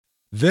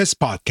This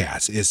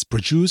podcast is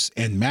produced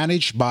and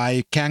managed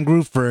by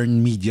Kangaroo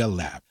Fern Media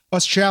Lab,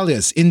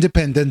 Australia's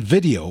independent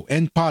video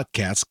and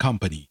podcast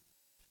company.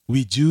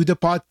 We do the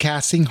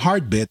podcasting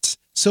hard bits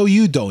so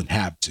you don't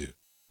have to.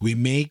 We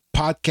make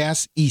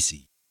podcasts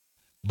easy.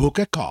 Book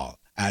a call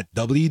at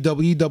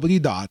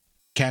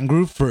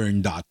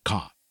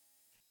www.kangaroofern.com.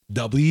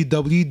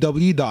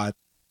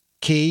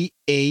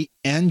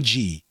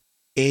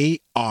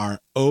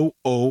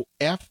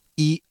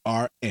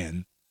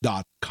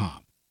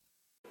 www.kangaroofern.com.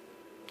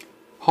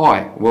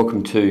 Hi,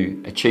 welcome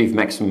to Achieve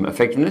Maximum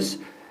Effectiveness.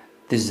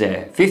 This is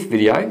our fifth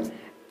video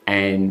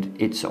and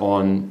it's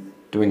on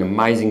doing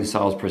amazing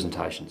sales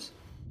presentations.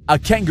 A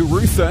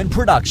Kangaroo Fern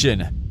production.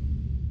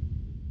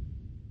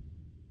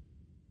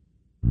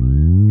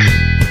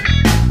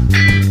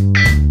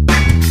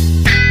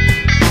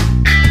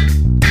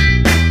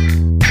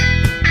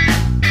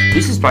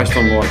 This is based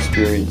on my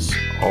experience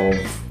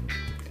of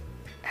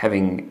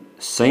having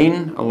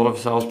seen a lot of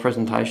sales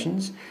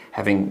presentations,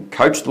 having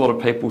coached a lot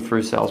of people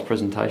through sales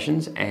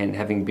presentations, and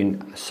having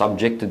been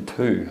subjected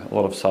to a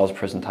lot of sales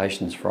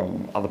presentations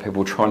from other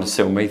people trying to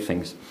sell me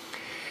things.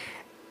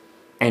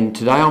 And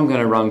today I'm going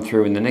to run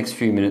through in the next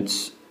few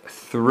minutes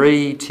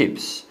 3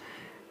 tips.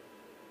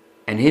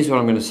 And here's what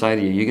I'm going to say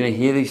to you. You're going to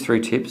hear these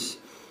 3 tips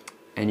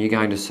and you're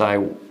going to say,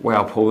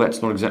 wow, Paul,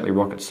 that's not exactly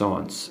rocket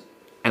science.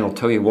 And I'll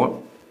tell you what,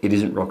 it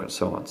isn't rocket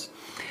science.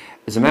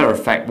 As a matter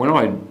of fact, when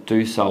I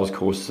do sales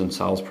courses and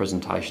sales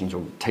presentations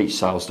or teach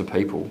sales to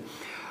people,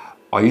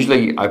 I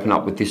usually open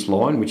up with this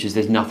line, which is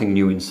there's nothing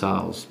new in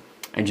sales.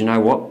 And you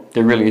know what?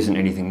 There really isn't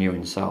anything new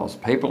in sales.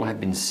 People have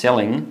been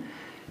selling,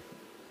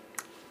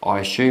 I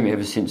assume,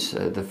 ever since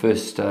the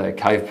first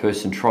cave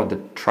person tried to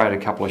trade a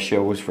couple of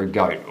shells for a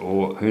goat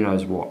or who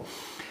knows what.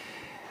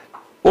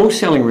 All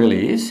selling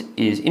really is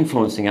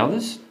influencing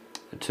others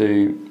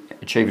to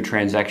achieve a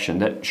transaction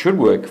that should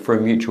work for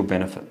a mutual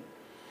benefit.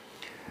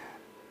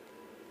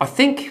 I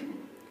think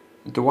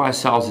the way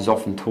sales is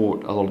often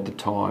taught a lot of the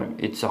time,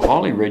 it's a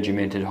highly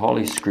regimented,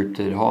 highly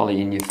scripted,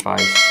 highly in your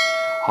face,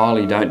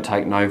 highly don't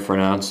take no for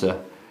an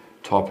answer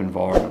type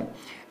environment.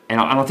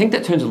 And I think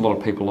that turns a lot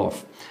of people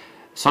off.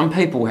 Some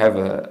people have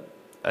a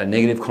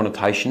negative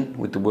connotation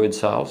with the word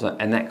sales,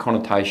 and that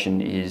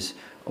connotation is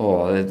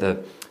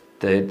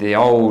the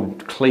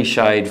old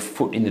cliched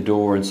foot in the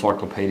door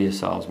encyclopedia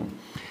salesman.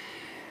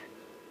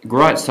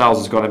 Great sales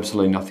has got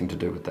absolutely nothing to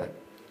do with that.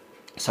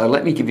 So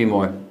let me give you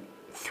my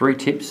 3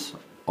 tips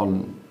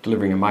on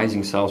delivering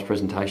amazing sales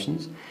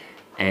presentations,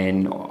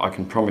 and I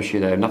can promise you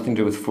they have nothing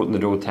to do with foot in the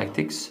door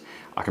tactics.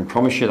 I can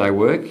promise you they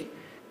work,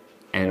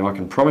 and I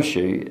can promise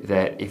you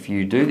that if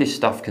you do this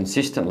stuff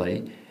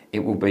consistently, it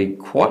will be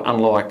quite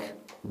unlike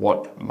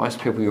what most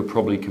people you're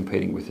probably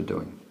competing with are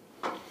doing.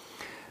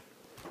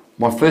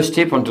 My first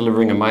tip on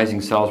delivering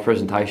amazing sales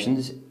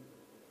presentations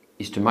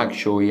is to make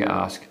sure you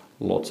ask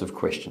lots of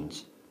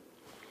questions.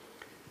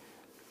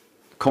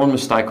 Common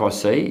mistake I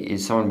see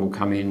is someone will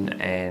come in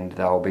and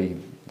they'll be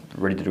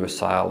ready to do a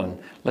sale, and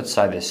let's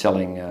say they're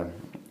selling, it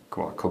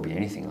could be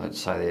anything. Let's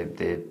say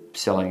they're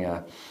selling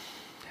a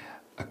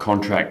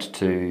contract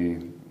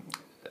to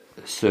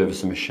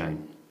service a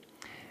machine,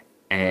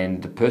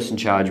 and the person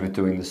charged with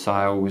doing the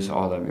sales,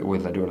 either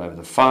whether they do it over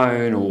the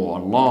phone or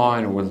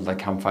online, or whether they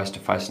come face to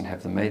face and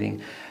have the meeting,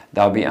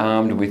 they'll be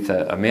armed with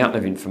a mountain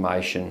of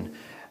information.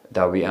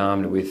 They'll be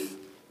armed with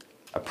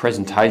a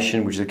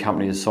presentation which the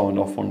company has signed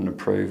off on and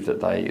approved that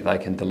they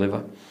can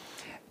deliver.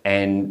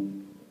 And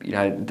you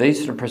know, these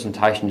sort of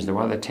presentations, the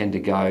way they tend to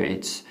go,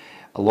 it's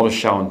a lot of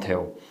show and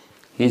tell.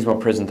 Here's my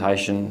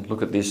presentation,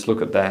 look at this,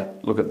 look at that,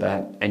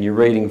 and you're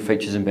reading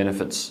features and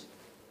benefits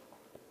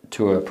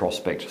to a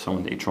prospect,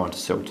 someone that you're trying to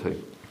sell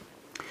to.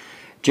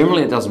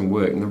 Generally it doesn't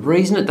work, and the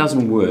reason it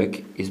doesn't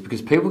work is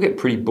because people get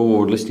pretty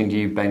bored listening to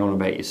you bang on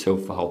about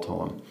yourself the whole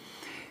time.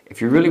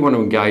 If you really want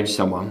to engage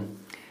someone,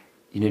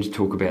 you need to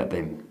talk about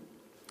them.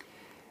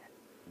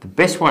 The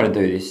best way to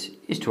do this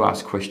is to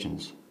ask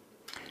questions.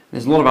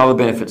 There's a lot of other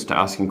benefits to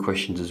asking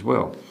questions as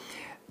well.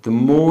 The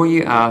more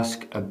you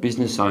ask a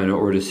business owner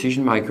or a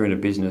decision maker in a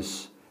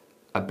business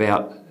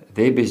about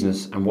their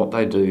business and what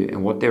they do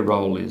and what their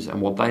role is and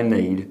what they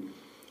need,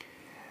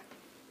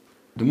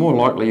 the more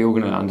likely you're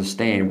going to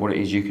understand what it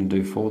is you can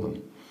do for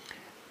them.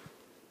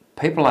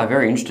 People are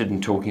very interested in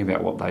talking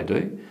about what they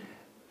do.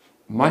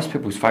 Most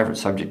people's favourite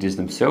subject is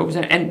themselves,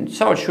 and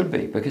so it should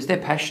be, because they're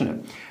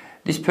passionate.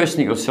 This person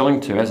that you're selling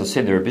to, as I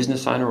said, they're a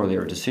business owner or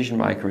they're a decision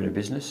maker in a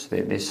business.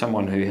 They're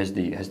someone who has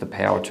the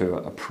power to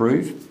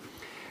approve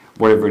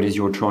whatever it is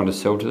you're trying to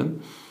sell to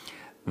them.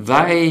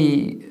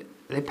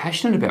 They're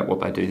passionate about what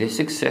they do. They're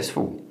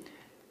successful.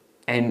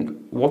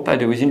 And what they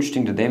do is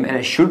interesting to them, and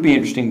it should be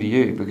interesting to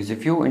you, because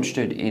if you're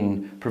interested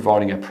in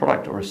providing a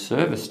product or a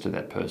service to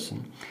that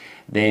person,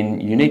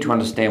 then you need to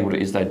understand what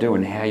it is they do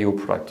and how your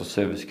product or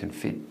service can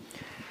fit.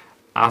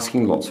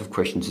 Asking lots of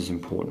questions is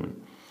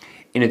important.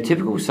 In a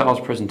typical sales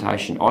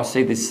presentation, I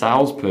see this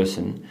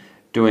salesperson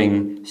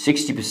doing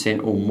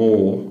 60% or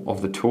more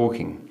of the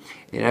talking.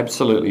 It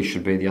absolutely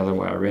should be the other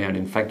way around.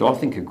 In fact, I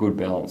think a good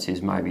balance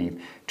is maybe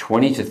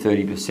 20 to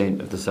 30%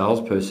 of the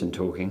salesperson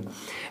talking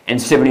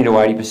and 70 to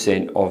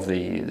 80% of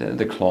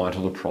the client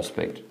or the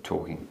prospect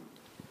talking.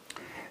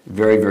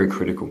 Very, very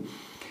critical.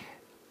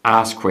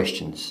 Ask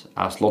questions.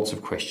 Ask lots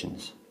of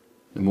questions.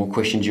 The more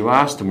questions you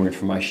ask, the more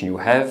information you'll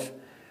have,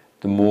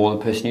 the more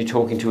the person you're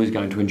talking to is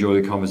going to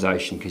enjoy the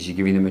conversation because you're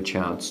giving them a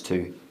chance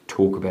to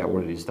talk about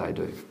what it is they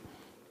do.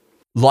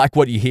 Like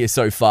what you hear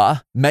so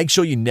far? Make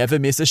sure you never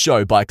miss a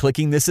show by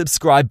clicking the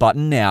subscribe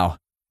button now.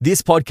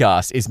 This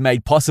podcast is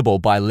made possible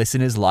by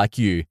listeners like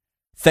you.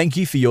 Thank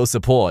you for your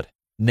support.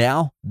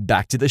 Now,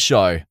 back to the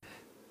show.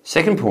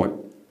 Second point,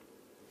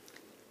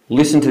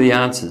 listen to the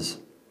answers.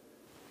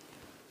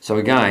 So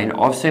again,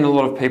 I've seen a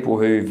lot of people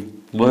who've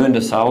learned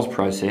a sales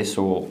process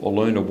or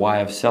learned a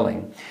way of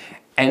selling,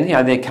 and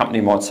their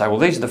company might say, well,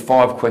 these are the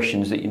 5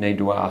 questions that you need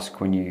to ask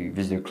when you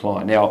visit a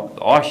client. Now,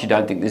 I actually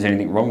don't think there's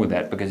anything wrong with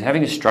that, because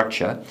having a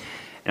structure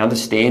and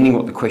understanding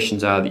what the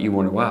questions are that you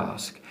want to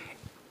ask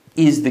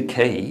is the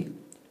key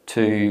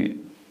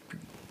to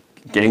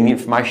getting the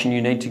information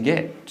you need to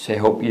get to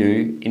help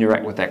you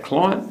interact with that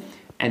client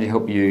and to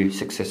help you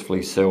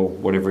successfully sell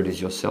whatever it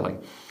is you're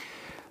selling.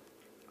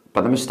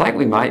 But the mistake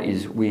we make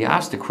is we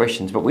ask the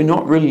questions, but we're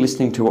not really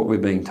listening to what we're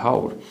being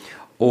told.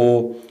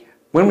 Or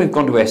when we've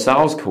gone to our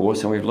sales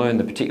course and we've learned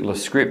the particular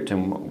script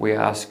and we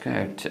ask,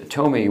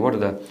 tell me what are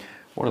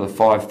the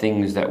 5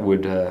 things that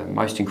would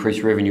most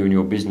increase revenue in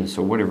your business,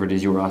 or whatever it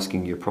is you're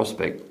asking your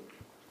prospect.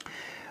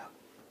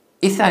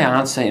 If they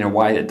answer in a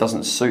way that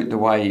doesn't suit the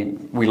way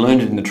we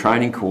learned it in the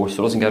training course,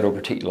 or doesn't go to a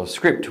particular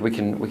script, we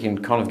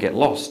can kind of get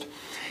lost.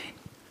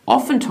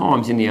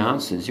 Oftentimes in the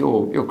answers,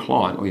 your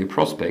client or your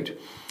prospect,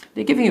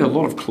 they're giving you a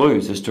lot of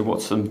clues as to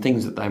what some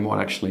things that they might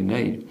actually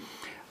need.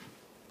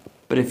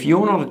 But if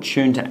you're not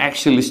attuned to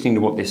actually listening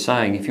to what they're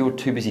saying, if you're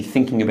too busy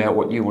thinking about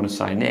what you want to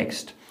say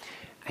next,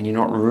 and you're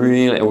not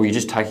really, or you're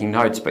just taking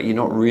notes, but you're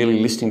not really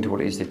listening to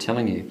what it is they're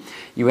telling you,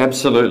 you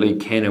absolutely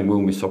can and will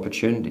miss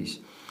opportunities.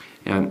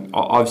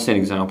 I've seen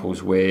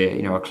examples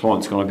where a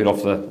client's gone a bit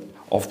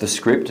off the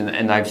script,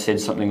 and they've said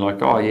something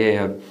like,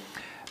 in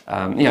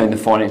the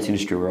finance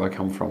industry where I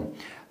come from,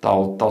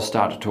 they'll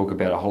start to talk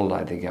about a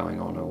holiday they're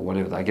going on or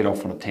whatever. They get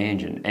off on a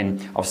tangent,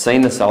 and I've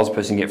seen the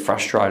salesperson get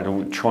frustrated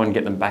or try and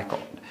get them back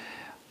on.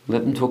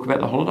 Let them talk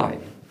about the holiday,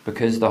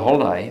 because the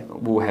holiday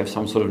will have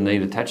some sort of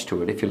need attached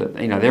to it. If you let,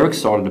 they're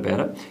excited about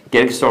it,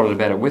 get excited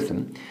about it with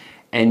them,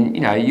 and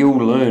you'll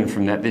learn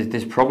from that.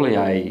 There's probably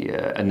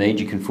a need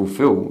you can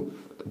fulfil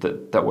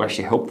that will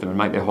actually help them and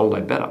make their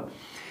holiday better.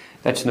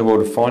 That's in the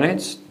world of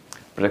finance,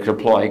 but it could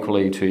apply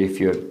equally to if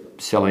you're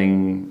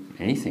selling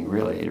anything,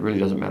 really. It really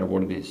doesn't matter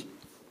what it is.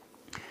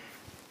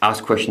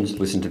 Ask questions,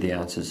 listen to the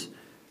answers.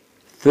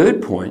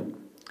 Third point,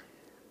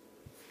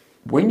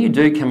 when you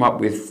do come up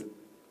with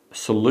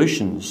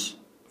solutions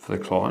for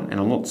the client, and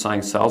I'm not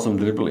saying sales, I'm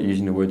deliberately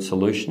using the word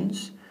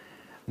solutions,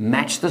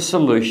 match the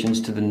solutions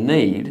to the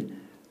need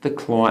the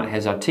client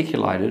has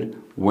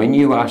articulated when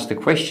you ask the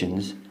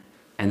questions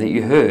and that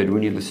you heard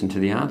when you listened to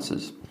the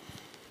answers.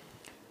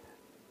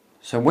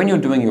 So when you're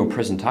doing your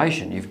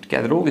presentation, you've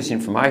gathered all this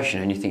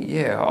information and you think,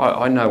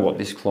 I know what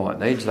this client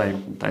needs. They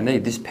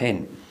need this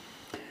pen.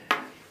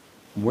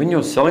 When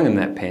you're selling them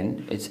that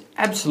pen, it's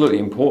absolutely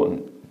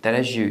important that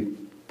as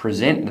you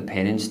present the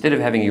pen, instead of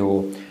having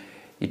your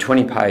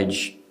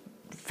 20-page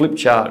flip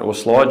chart or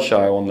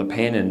slideshow on the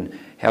pen and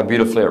how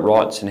beautifully it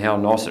writes and how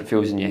nice it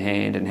feels in your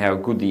hand and how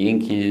good the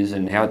ink is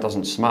and how it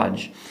doesn't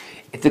smudge,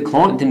 if the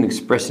client didn't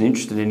express an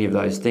interest in any of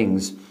those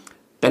things,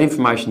 that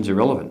information's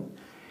irrelevant.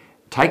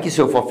 Take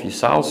yourself off your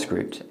sales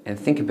script and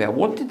think about,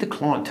 what did the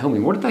client tell me?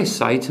 What did they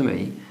say to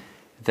me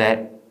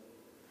that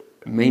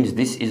means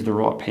this is the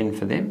right pen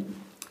for them?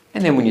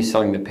 And then when you're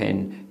selling the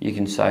pen, you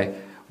can say,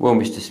 well,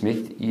 Mr.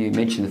 Smith, you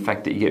mentioned the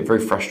fact that you get very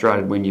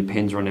frustrated when your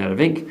pens run out of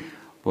ink.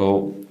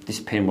 Well, this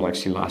pen will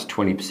actually last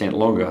 20%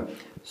 longer.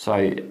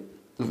 So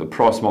the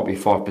price might be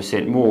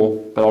 5% more,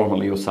 but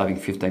ultimately you're saving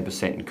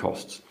 15% in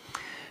costs.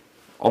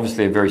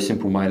 Obviously a very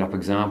simple made-up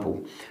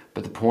example,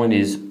 but the point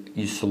is,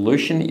 your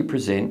solution that you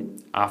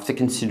present after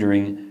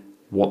considering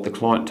what the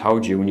client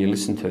told you when you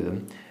listen to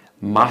them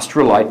must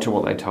relate to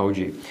what they told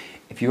you.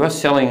 If you are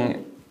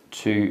selling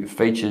to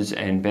features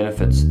and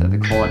benefits that the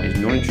client is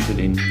not interested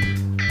in,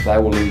 they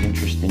will lose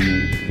interest in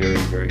you very,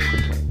 very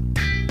quickly.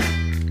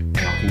 And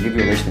I can give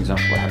you a recent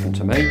example of what happened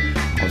to me.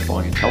 I was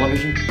buying a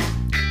television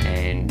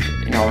and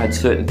I had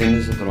certain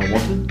things that I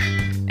wanted,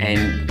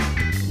 and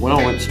when I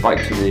went and spoke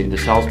to the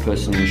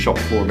salesperson on the shop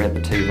floor about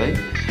the TV,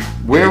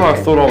 where I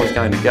thought I was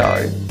going to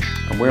go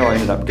and where I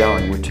ended up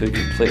going were 2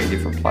 completely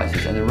different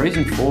places. And the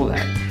reason for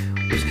that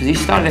was because he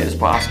started out just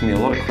by asking me a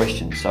lot of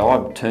questions. So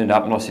I turned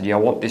up and I said, I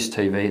want this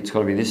TV, it's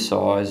got to be this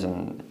size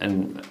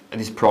and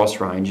this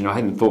price range, and I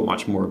hadn't thought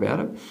much more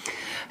about it.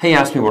 He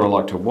asked me what I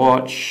like to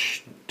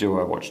watch. Do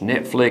I watch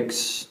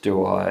Netflix?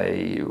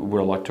 Would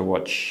I like to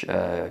watch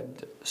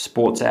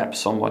sports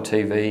apps on my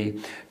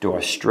TV? Do I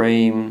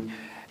stream?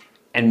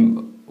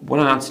 And when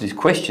I answered his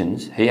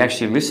questions, he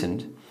actually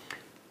listened,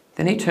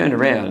 Then he turned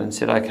around and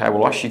said, okay,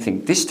 well, I actually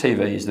think this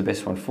TV is the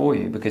best one for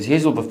you because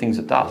here's all the things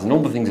it does. And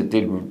all the things it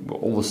did were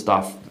all the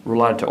stuff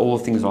related to all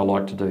the things I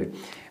like to do.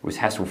 It was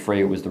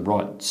hassle-free, it was the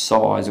right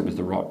size, it was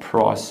the right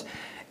price.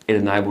 It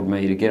enabled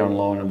me to get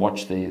online and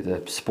watch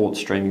the sports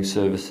streaming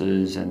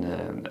services and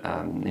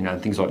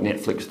things like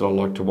Netflix that I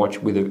like to watch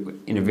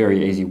in a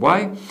very easy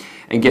way.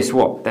 And guess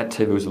what? That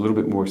TV was a little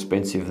bit more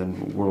expensive than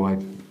what I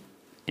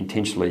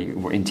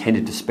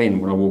intended to spend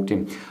when I walked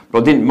in.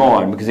 But I didn't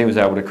mind because he was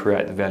able to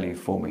create the value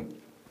for me.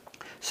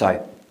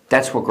 So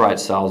that's what great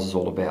sales is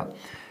all about.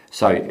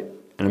 So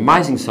an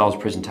amazing sales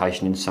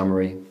presentation in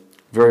summary,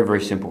 very,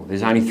 very simple.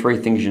 There's only 3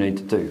 things you need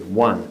to do.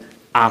 1,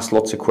 ask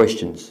lots of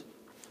questions.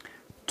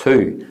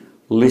 2,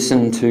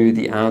 listen to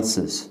the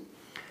answers.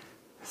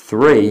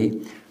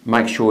 3,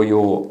 make sure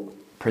your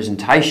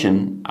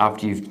presentation,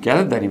 after you've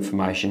gathered that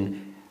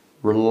information,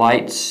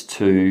 relates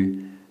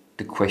to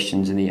the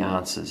questions and the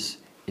answers.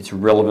 It's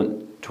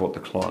relevant to what the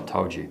client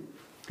told you.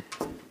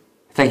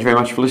 Thank you very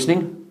much for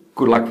listening.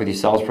 Good luck with your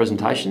sales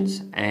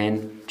presentations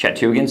and chat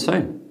to you again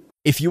soon.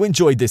 If you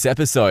enjoyed this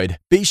episode,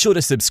 be sure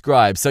to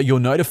subscribe so you're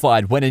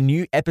notified when a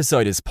new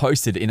episode is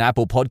posted in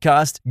Apple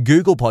Podcast,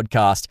 Google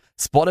Podcast,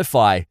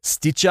 Spotify,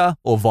 Stitcher,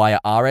 or via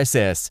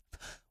RSS.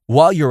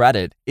 While you're at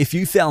it, if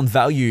you found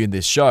value in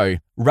this show,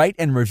 rate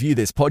and review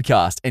this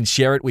podcast and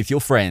share it with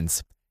your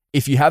friends.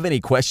 If you have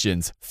any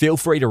questions, feel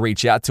free to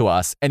reach out to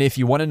us. And if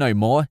you want to know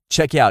more,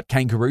 check out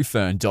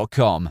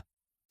kangaroofern.com.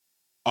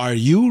 Are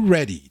you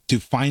ready to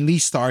finally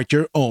start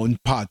your own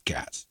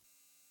podcast?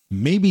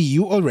 Maybe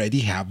you already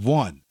have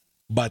one,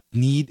 but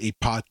need a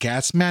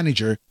podcast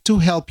manager to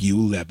help you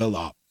level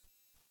up.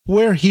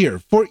 We're here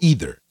for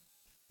either.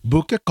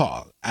 Book a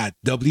call at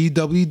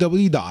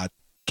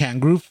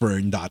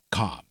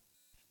www.kangaroofern.com.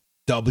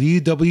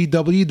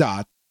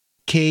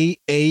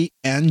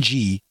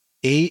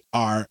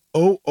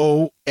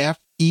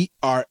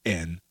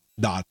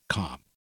 www.kangaroofern.com.